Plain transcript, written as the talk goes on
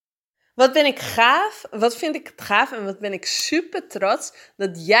Wat ben ik gaaf, wat vind ik het gaaf en wat ben ik super trots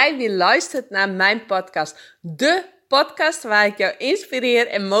dat jij weer luistert naar mijn podcast. De podcast waar ik jou inspireer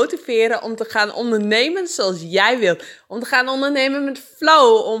en motiveer om te gaan ondernemen zoals jij wilt. Om te gaan ondernemen met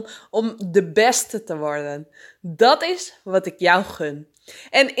flow, om de beste te worden. Dat is wat ik jou gun.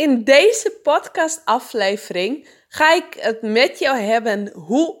 En in deze podcastaflevering ga ik het met jou hebben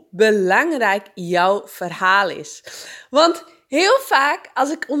hoe belangrijk jouw verhaal is. Want heel vaak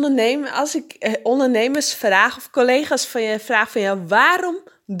als ik ondernemers vraag of collega's van je vraag van jou, waarom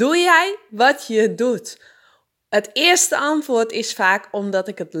doe jij wat je doet? Het eerste antwoord is vaak omdat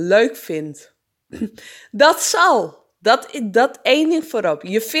ik het leuk vind. Dat zal. Dat één ding voorop.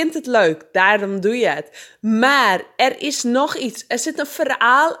 Je vindt het leuk, daarom doe je het. Maar er is nog iets. Er zit een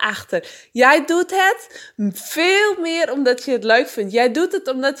verhaal achter. Jij doet het veel meer omdat je het leuk vindt. Jij doet het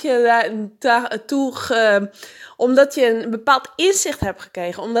omdat je een bepaald inzicht hebt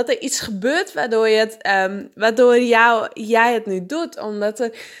gekregen. Omdat er iets gebeurt waardoor jij het nu doet. Omdat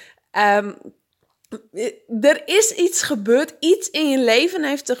er is iets gebeurd, iets in je leven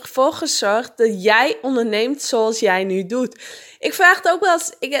heeft ervoor gezorgd dat jij onderneemt zoals jij nu doet. Ik vraag het ook wel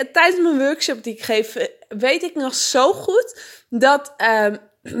eens, tijdens mijn workshop die ik geef, weet ik nog zo goed dat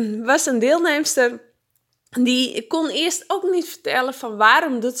was een deelnemster die kon eerst ook niet vertellen van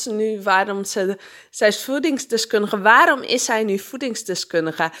waarom doet ze nu, zij is voedingsdeskundige, waarom is zij nu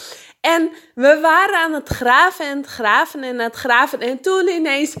voedingsdeskundige? En we waren aan het graven en toen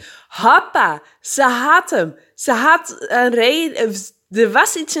ineens, hoppa, ze had hem. Ze had een reden, er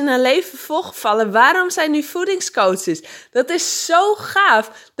was iets in haar leven voorgevallen waarom zij nu voedingscoach is. Dat is zo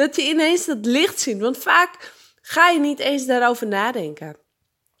gaaf dat je ineens dat licht ziet, want vaak ga je niet eens daarover nadenken.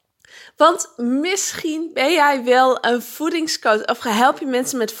 Want misschien ben jij wel een voedingscoach of help je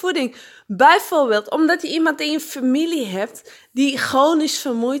mensen met voeding. Bijvoorbeeld omdat je iemand in je familie hebt die chronisch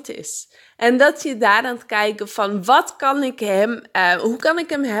vermoeid is. En dat je daar aan het kijken van hoe kan ik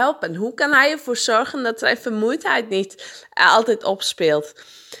hem helpen? Hoe kan hij ervoor zorgen dat zijn vermoeidheid niet altijd opspeelt?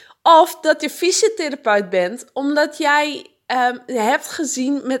 Of dat je fysiotherapeut bent omdat jij hebt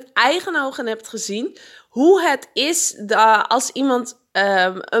gezien, met eigen ogen hebt gezien hoe het is als iemand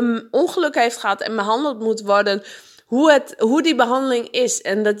een ongeluk heeft gehad en behandeld moet worden, hoe die behandeling is.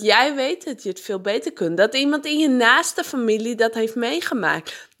 En dat jij weet dat je het veel beter kunt. Dat iemand in je naaste familie dat heeft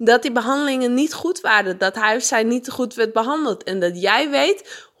meegemaakt. Dat die behandelingen niet goed waren. Dat hij of zij niet goed werd behandeld. En dat jij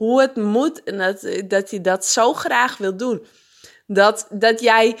weet hoe het moet. En dat je dat zo graag wil doen. Dat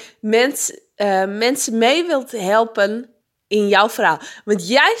jij mensen mee wilt helpen in jouw verhaal. Want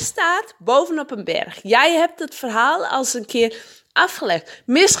jij staat bovenop een berg. Jij hebt het verhaal als een keer afgelegd.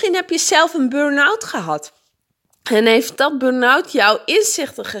 Misschien heb je zelf een burn-out gehad. En heeft dat burn-out jou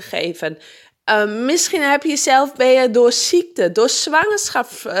inzichten gegeven. Misschien ben je door ziekte, door zwangerschap,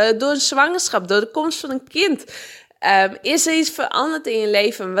 door de komst van een kind. Is er iets veranderd in je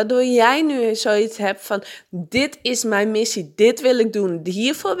leven waardoor jij nu zoiets hebt van, dit is mijn missie, dit wil ik doen.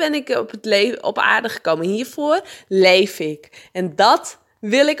 Hiervoor ben ik op aarde gekomen, hiervoor leef ik. En dat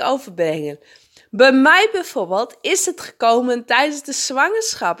wil ik overbrengen. Bij mij bijvoorbeeld is het gekomen tijdens de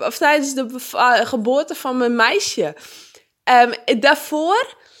zwangerschap of tijdens de geboorte van mijn meisje.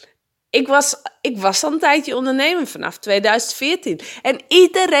 Daarvoor, ik was al een tijdje ondernemer vanaf 2014. En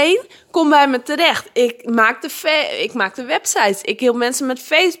iedereen kon bij me terecht. Ik maakte websites. Ik hielp mensen met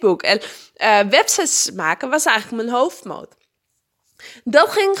Facebook. En websites maken was eigenlijk mijn hoofdmoot. Dat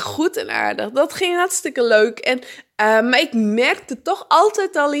ging goed en aardig. Dat ging hartstikke leuk. Maar ik merkte toch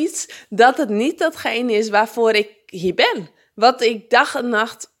altijd al iets dat het niet datgene is waarvoor ik hier ben. Wat ik dag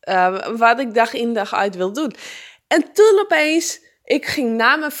in dag uit wil doen. En toen opeens, ik ging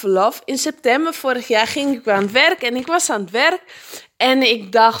na mijn verlof, in september vorig jaar ging ik aan het werk. En ik was aan het werk en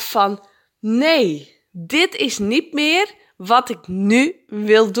ik dacht van, nee, dit is niet meer wat ik nu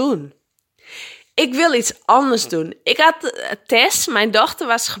wil doen. Ik wil iets anders doen. Ik had Tess, mijn dochter,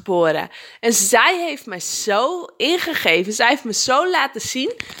 was geboren. En zij heeft mij zo ingegeven. Zij heeft me zo laten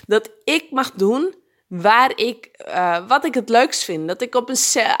zien dat ik mag doen wat ik het leukst vind. Dat ik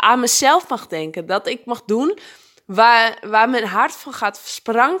aan mezelf mag denken. Dat ik mag doen waar mijn hart van gaat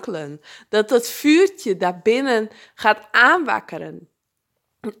sprankelen. Dat het vuurtje daarbinnen gaat aanwakkeren.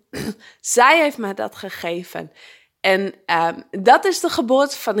 Zij heeft mij dat gegeven. En dat is de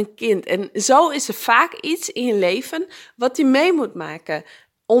geboorte van een kind. En zo is er vaak iets in je leven wat je mee moet maken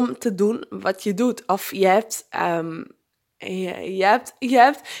om te doen wat je doet. Of je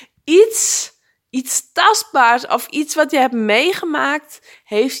hebt iets iets tastbaars of iets wat je hebt meegemaakt,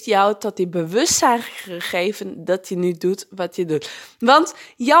 heeft jou tot die bewustzijn gegeven dat je nu doet wat je doet. Want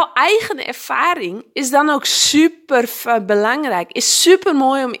jouw eigen ervaring is dan ook super belangrijk, is super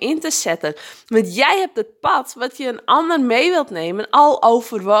mooi om in te zetten. Want jij hebt het pad wat je een ander mee wilt nemen al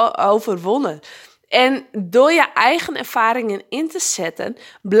overwonnen. En door je eigen ervaringen in te zetten,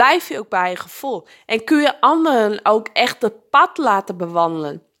 blijf je ook bij je gevoel. En kun je anderen ook echt het pad laten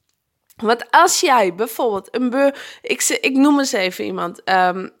bewandelen. Want als jij bijvoorbeeld ik noem eens even iemand.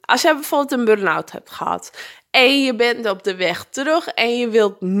 Als jij bijvoorbeeld een burn-out hebt gehad en je bent op de weg terug en je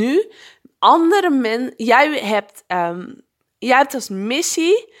wilt nu andere mensen. Jij hebt als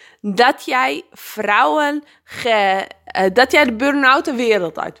missie dat jij vrouwen, dat jij de burn-out de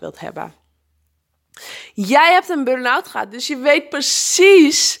wereld uit wilt hebben. Jij hebt een burn-out gehad, dus je weet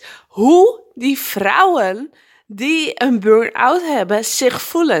precies hoe die vrouwen die een burn-out hebben zich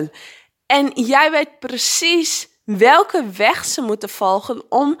voelen. En jij weet precies welke weg ze moeten volgen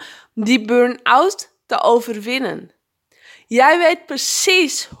om die burn-out te overwinnen. Jij weet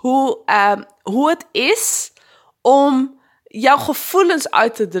precies hoe het is om jouw gevoelens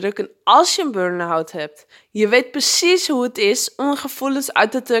uit te drukken als je een burn-out hebt. Je weet precies hoe het is om gevoelens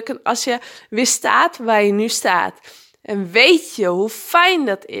uit te drukken als je weer staat waar je nu staat. En weet je hoe fijn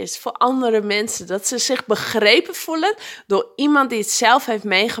dat is voor andere mensen, dat ze zich begrepen voelen door iemand die het zelf heeft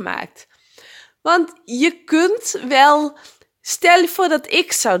meegemaakt. Want je kunt wel, stel je voor dat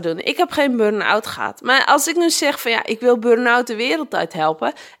ik zou doen. Ik heb geen burn-out gehad. Maar als ik nu zeg van ja, ik wil burn-out de wereld uit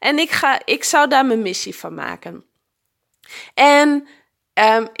helpen. En ik zou daar mijn missie van maken. En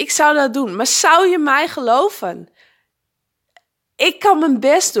ik zou dat doen. Maar zou je mij geloven? Ik kan mijn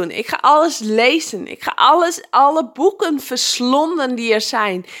best doen. Ik ga alles lezen. Ik ga alle boeken verslonden die er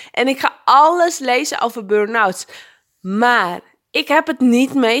zijn. En ik ga alles lezen over burn-outs. Maar ik heb het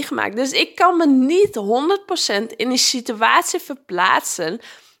niet meegemaakt. Dus ik kan me niet 100% in die situatie verplaatsen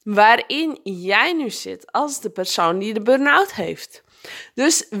waarin jij nu zit als de persoon die de burn-out heeft.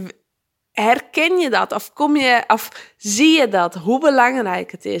 Dus herken je dat of zie je dat, hoe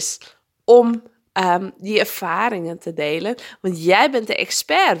belangrijk het is om die ervaringen te delen? Want jij bent de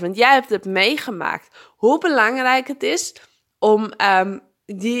expert, want jij hebt het meegemaakt. Hoe belangrijk het is om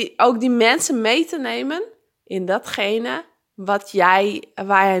ook die mensen mee te nemen in datgene waar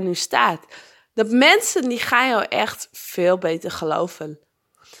jij nu staat. Dat mensen, die gaan jou echt veel beter geloven.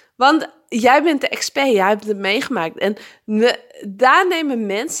 Want jij bent de expert, jij hebt het meegemaakt. En daar nemen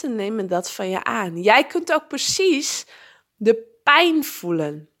mensen dat van je aan. Jij kunt ook precies de pijn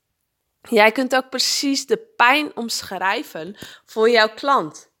voelen. Jij kunt ook precies de pijn omschrijven voor jouw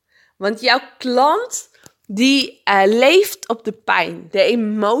klant. Want jouw klant, die leeft op de pijn, de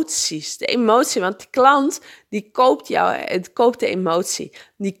emoties. De emotie, want die klant, die koopt de emotie.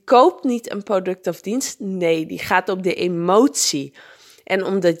 Die koopt niet een product of dienst, nee, die gaat op de emotie. En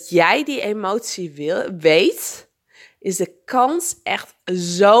omdat jij die emotie weet, is de kans echt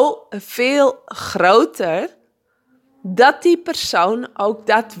zo veel groter dat die persoon ook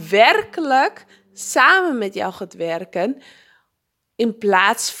daadwerkelijk samen met jou gaat werken, in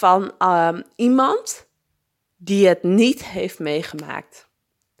plaats van iemand die het niet heeft meegemaakt.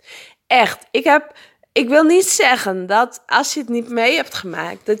 Echt, ik wil niet zeggen dat als je het niet mee hebt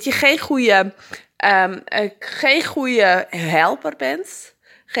gemaakt, dat je geen goede helper bent,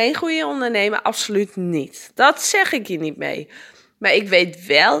 geen goede ondernemer, absoluut niet. Dat zeg ik je niet mee. Maar ik weet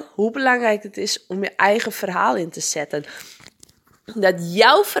wel hoe belangrijk het is om je eigen verhaal in te zetten. Dat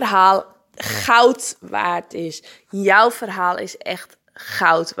jouw verhaal goud waard is. Jouw verhaal is echt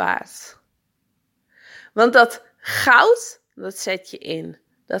goud waard. Want dat goud, dat zet je in.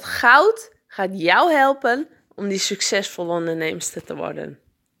 Dat goud gaat jou helpen om die succesvolle onderneemster te worden.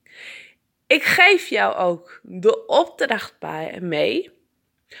 Ik geef jou ook de opdracht mee.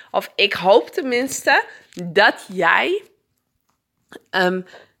 Of ik hoop tenminste dat jij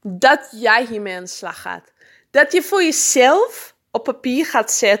hiermee aan de slag gaat. Dat je voor jezelf op papier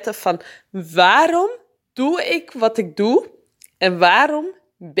gaat zetten van waarom doe ik wat ik doe en waarom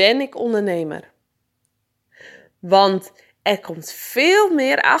ben ik ondernemer. Want er komt veel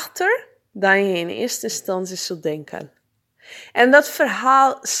meer achter dan je in eerste instantie zult denken. En dat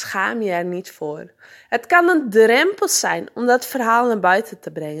verhaal schaam je er niet voor. Het kan een drempel zijn om dat verhaal naar buiten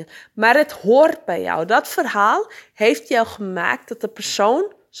te brengen. Maar het hoort bij jou. Dat verhaal heeft jou gemaakt tot de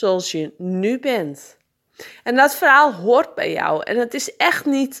persoon zoals je nu bent. En dat verhaal hoort bij jou. En het is echt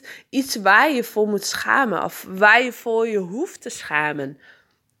niet iets waar je voor moet schamen. Of waar je voor je hoeft te schamen.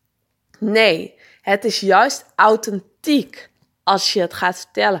 Nee, het is juist authentiek als je het gaat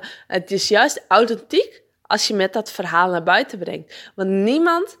vertellen. Het is juist authentiek als je met dat verhaal naar buiten brengt. Want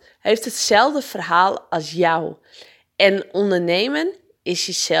niemand heeft hetzelfde verhaal als jou. En ondernemen is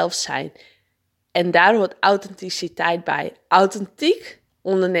jezelf zijn. En daar hoort authenticiteit bij. Authentiek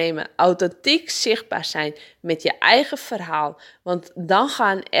ondernemen, authentiek zichtbaar zijn met je eigen verhaal. Want dan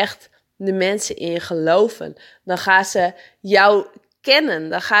gaan echt de mensen in je geloven. Dan gaan ze jou kennen,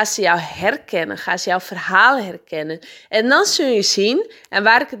 dan gaan ze jou herkennen, gaan ze jouw verhaal herkennen. En dan zul je zien, en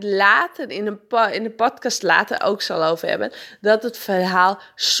waar ik het later in de podcast later ook zal over hebben, dat het verhaal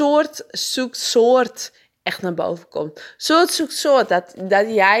soort zoekt soort echt naar boven komt. Soort zoekt soort, dat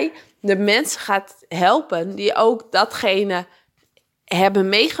jij de mensen gaat helpen die ook datgene hebben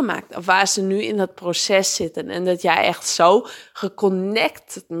meegemaakt. Of waar ze nu in dat proces zitten. En dat jij echt zo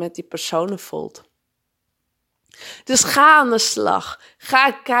geconnect met die personen voelt. Dus ga aan de slag.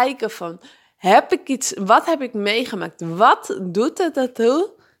 Ga kijken van, wat heb ik meegemaakt? Wat doet het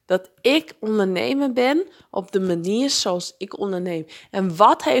ertoe dat ik ondernemer ben op de manier zoals ik onderneem? En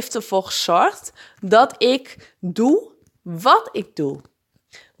wat heeft ervoor gezorgd dat ik doe wat ik doe?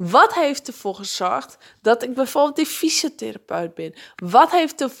 Wat heeft ervoor gezorgd dat ik bijvoorbeeld die fysiotherapeut ben? Wat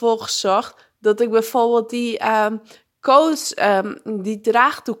heeft ervoor gezorgd dat ik bijvoorbeeld die coach, die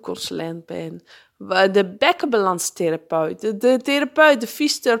draagdoekconsulent ben? De bekkenbalanstherapeut, de therapeut, de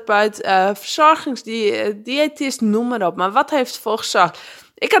fysiotherapeut, verzorgingsdiëtist, noem maar op. Maar wat heeft ervoor gezorgd?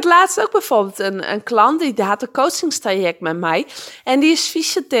 Ik had laatst ook bijvoorbeeld een klant, die had een coachingstraject met mij. En die is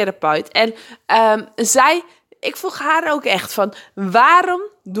fysiotherapeut. En ik vroeg haar ook echt van, waarom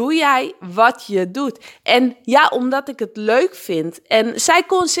doe jij wat je doet? En ja, omdat ik het leuk vind. En zij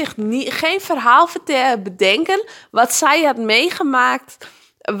kon zich geen verhaal bedenken wat zij had meegemaakt,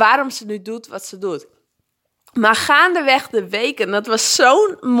 waarom ze nu doet wat ze doet. Maar gaandeweg de weken, dat was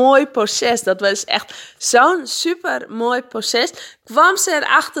zo'n mooi proces. Dat was echt zo'n super mooi proces. Kwam ze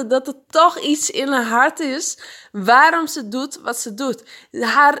erachter dat er toch iets in haar hart is waarom ze doet wat ze doet.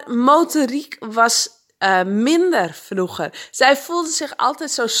 Haar motoriek was minder vroeger. Zij voelde zich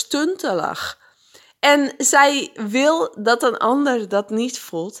altijd zo stuntelig. En zij wil dat een ander dat niet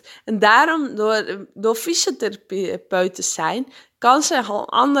voelt. En daarom, door fysiotherapeut te zijn, kan ze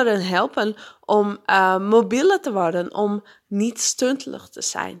anderen helpen om mobieler te worden, om niet stuntelig te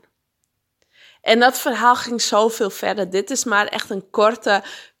zijn. En dat verhaal ging zoveel verder. Dit is maar echt een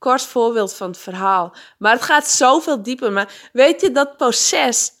kort voorbeeld van het verhaal. Maar het gaat zoveel dieper. Maar weet je, dat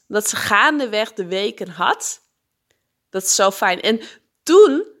proces dat ze gaandeweg de weken had, dat is zo fijn. En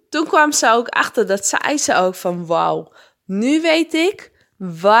toen kwam ze ook achter, dat zei ze ook van, wauw, nu weet ik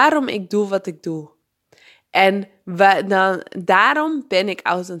waarom ik doe wat ik doe. En daarom ben ik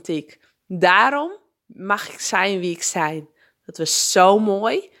authentiek. Daarom mag ik zijn wie ik zijn. Dat was zo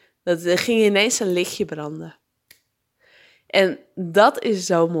mooi. Dat er ging ineens een lichtje branden. En dat is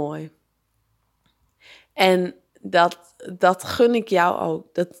zo mooi. En dat gun ik jou ook.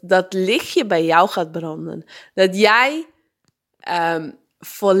 Dat lichtje bij jou gaat branden. Dat jij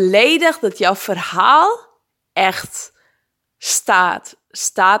volledig, dat jouw verhaal echt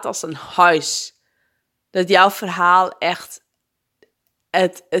staat als een huis. Dat jouw verhaal echt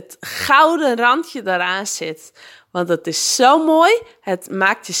het gouden randje daaraan zit. Want het is zo mooi, het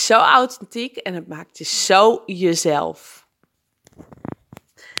maakt je zo authentiek en het maakt je zo jezelf.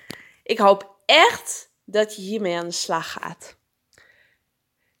 Ik hoop echt dat je hiermee aan de slag gaat.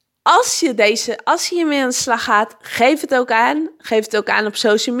 Als je hiermee aan de slag gaat, geef het ook aan. Geef het ook aan op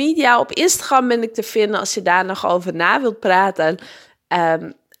social media. Op Instagram ben ik te vinden als je daar nog over na wilt praten.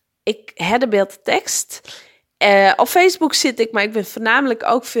 Ik herbeeld de tekst. Op Facebook zit ik, maar ik ben voornamelijk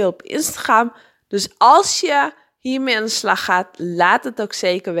ook veel op Instagram. Dus als je hiermee aan de slag gaat, laat het ook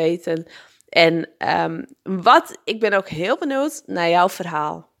zeker weten. En ik ben ook heel benieuwd naar jouw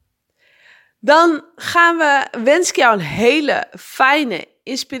verhaal. Dan wens ik jou een hele fijne,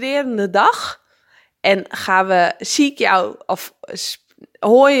 inspirerende dag. En zie ik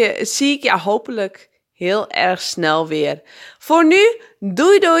jou hopelijk heel erg snel weer. Voor nu,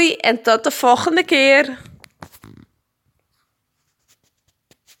 doei en tot de volgende keer.